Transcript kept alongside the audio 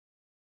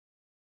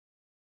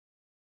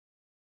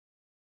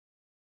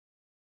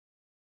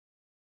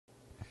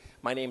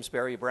My name's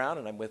Barry Brown,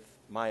 and I'm with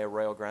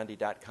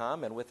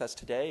myarroyogrande.com, and with us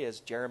today is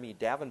Jeremy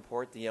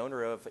Davenport, the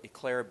owner of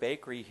Eclair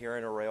Bakery here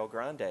in Arroyo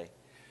Grande.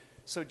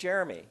 So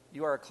Jeremy,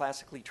 you are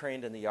classically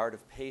trained in the art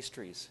of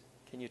pastries.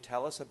 Can you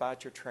tell us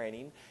about your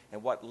training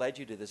and what led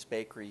you to this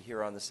bakery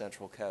here on the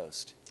Central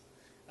Coast?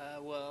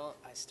 Well,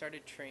 I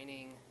started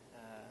training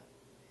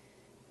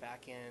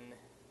back in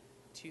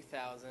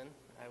 2000.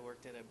 I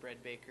worked at a bread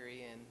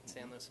bakery in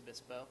San Luis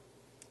Obispo.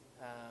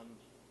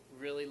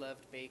 Really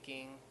loved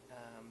baking.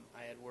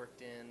 I had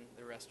worked in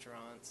the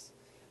restaurants,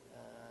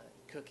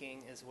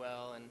 cooking as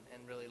well, and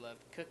really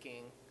loved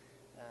cooking,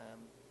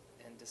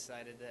 and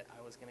decided that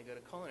I was going to go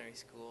to culinary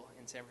school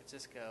in San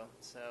Francisco.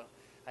 So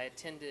I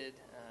attended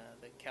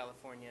the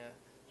California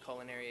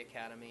Culinary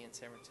Academy in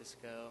San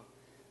Francisco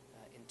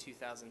in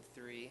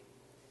 2003,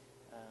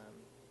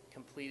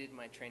 completed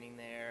my training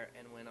there,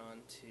 and went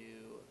on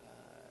to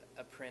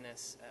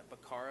apprentice at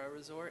Bacara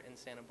Resort in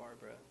Santa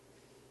Barbara,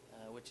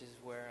 which is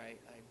where I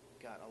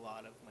got a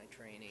lot of my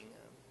training.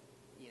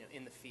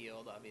 In the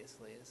field,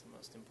 obviously, is the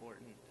most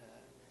important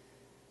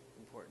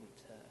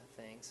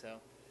thing.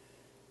 So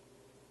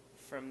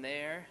from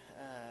there,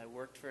 I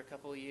worked for a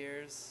couple of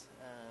years,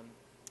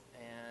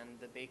 and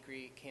the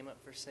bakery came up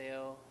for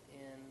sale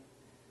in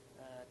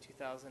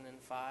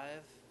 2005,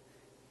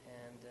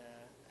 and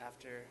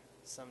after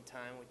some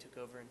time, we took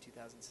over in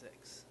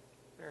 2006.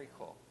 Very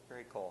cool,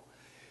 very cool.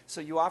 So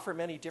you offer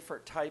many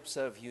different types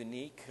of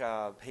unique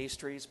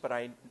pastries, but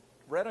I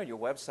read on your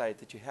website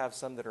that you have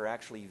some that are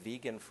actually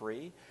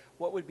vegan-free.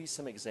 What would be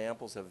some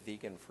examples of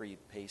vegan-free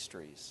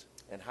pastries,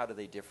 and how do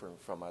they differ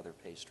from other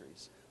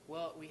pastries?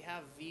 Well, we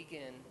have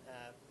vegan,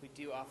 we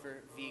do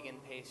offer vegan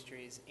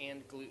pastries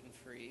and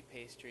gluten-free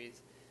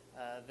pastries.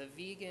 The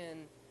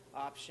vegan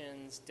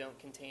options don't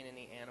contain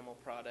any animal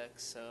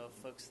products, so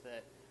folks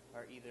that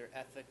are either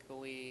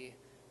ethically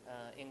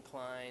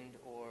inclined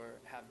or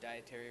have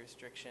dietary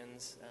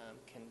restrictions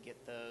can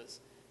get those.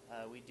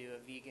 We do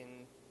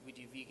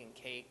vegan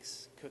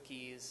cakes,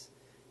 cookies.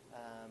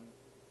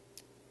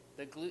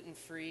 The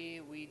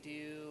gluten-free, we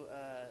do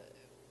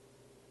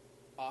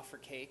offer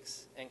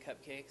cakes and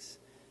cupcakes.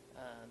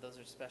 Those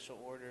are special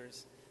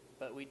orders.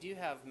 But we do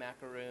have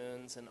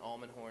macaroons and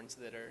almond horns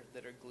that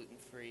are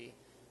gluten-free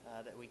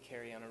that we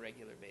carry on a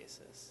regular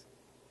basis.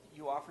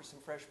 You offer some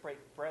fresh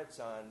breads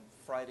on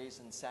Fridays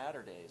and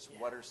Saturdays.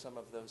 Yeah. What are some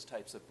of those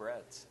types of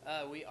breads?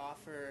 We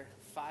offer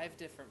 5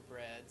 different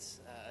breads: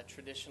 a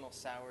traditional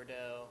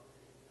sourdough,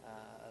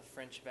 a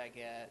French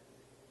baguette,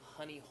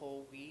 honey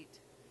whole wheat,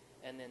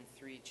 and then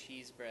 3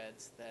 cheese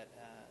breads that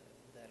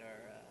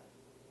are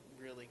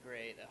really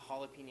great: a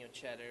jalapeno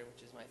cheddar,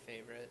 which is my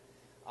favorite,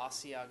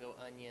 Asiago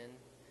onion,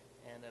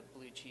 and a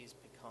blue cheese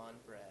pecan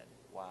bread.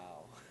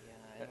 Wow.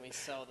 Yeah, and we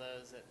sell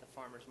those at the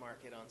farmers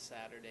market on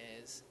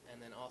Saturdays,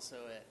 and then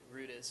also at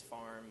Ruta's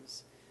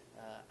Farms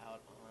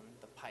out on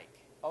the Pike.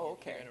 Oh,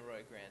 okay. Here in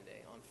Arroyo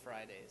Grande on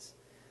Fridays.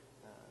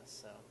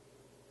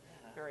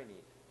 Very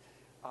neat.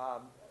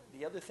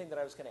 The other thing that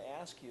I was going to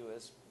ask you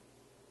is,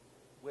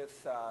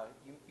 with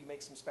you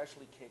make some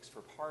specialty cakes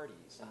for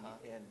parties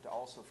and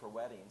also for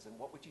weddings. And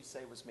what would you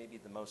say was maybe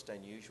the most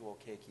unusual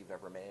cake you've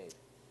ever made?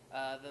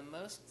 The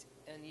most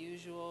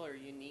unusual or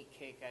unique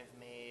cake I've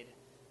made,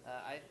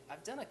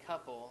 I've done a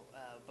couple,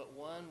 but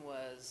one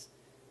was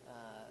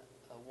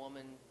a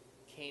woman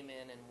came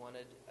in and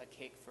wanted a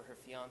cake for her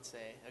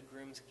fiance, a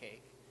groom's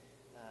cake,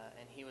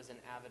 and he was an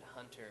avid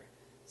hunter.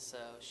 So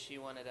she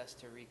wanted us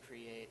to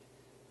recreate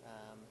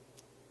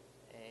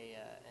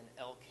an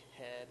elk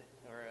head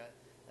or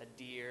a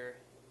deer.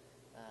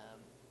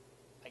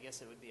 I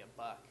guess it would be a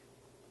buck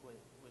with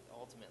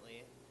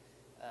ultimately.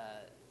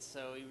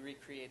 So we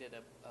recreated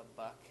a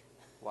buck.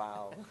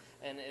 Wow.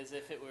 And as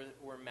if it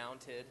were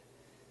mounted.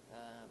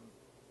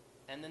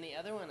 And then the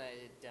other one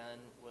I had done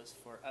was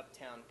for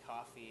Uptown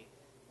Coffee.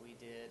 We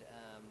did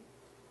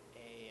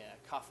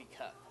a coffee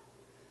cup.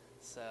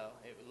 So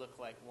it would look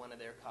like one of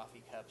their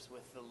coffee cups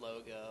with the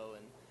logo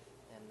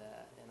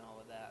and all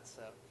of that.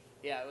 So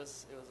yeah, it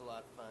was a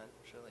lot of fun.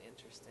 It was really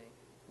interesting.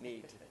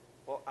 Neat.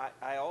 Well,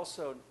 I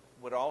also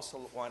would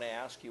want to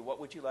ask you, what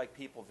would you like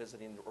people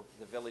visiting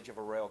the village of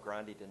Arroyo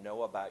Grande to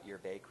know about your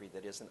bakery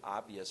that isn't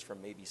obvious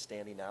from maybe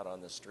standing out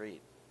on the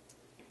street?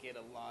 You get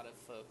a lot of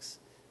folks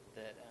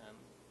that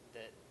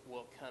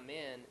will come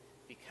in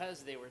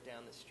because they were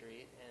down the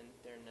street and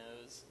their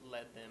nose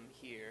led them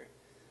here.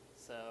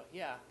 So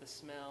yeah, the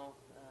smell,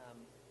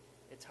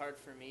 it's hard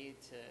for me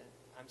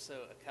I'm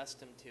so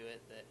accustomed to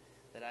it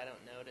that I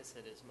don't notice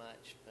it as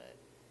much, but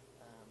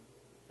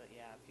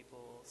yeah, people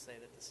will say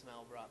that the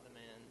smell brought them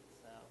in.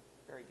 So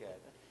very good.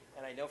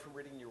 And I know from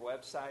reading your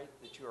website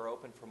that you are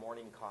open for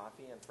morning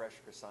coffee and fresh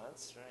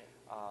croissants. That's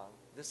right.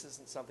 This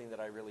isn't something that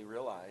I really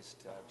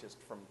realized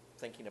just from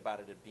thinking about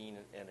it at being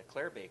an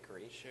Eclair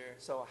bakery. Sure.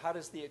 So how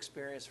does the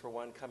experience for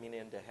one coming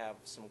in to have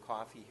some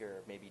coffee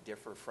here maybe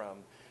differ from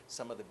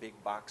some of the big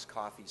box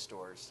coffee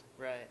stores?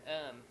 Right.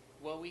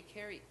 Well, we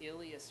carry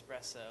Illy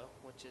Espresso,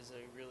 which is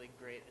a really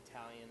great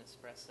Italian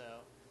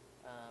espresso.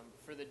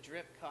 For the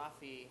drip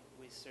coffee,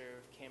 we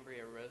serve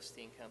Cambria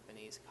Roasting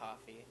Company's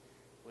coffee,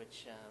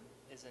 which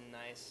is a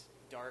nice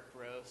dark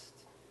roast,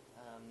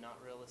 not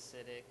real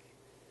acidic,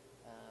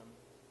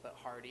 but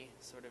hearty,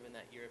 sort of in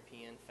that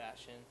European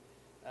fashion.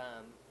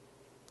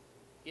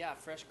 Yeah,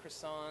 fresh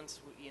croissants.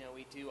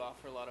 We do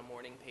offer a lot of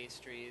morning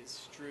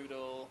pastries,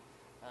 strudel,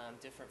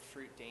 different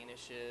fruit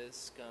danishes,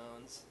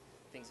 scones,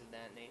 things of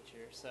that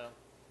nature. So,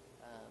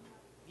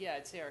 yeah,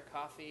 I'd say our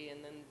coffee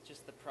and then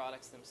just the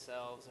products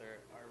themselves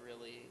are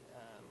really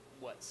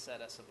what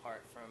set us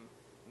apart from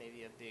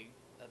maybe a big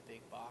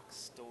box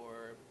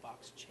store,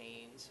 box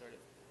chain sort of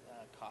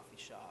coffee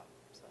shop.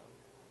 So.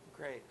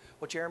 Great.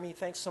 Well, Jeremy,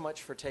 thanks so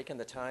much for taking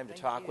the time to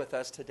Thank talk you. with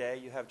us today.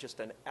 You have just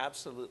an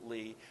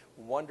absolutely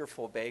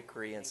wonderful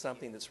bakery and Thank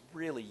something you. that's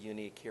really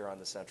unique here on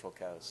the Central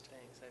Coast.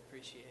 Thanks, I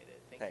appreciate it.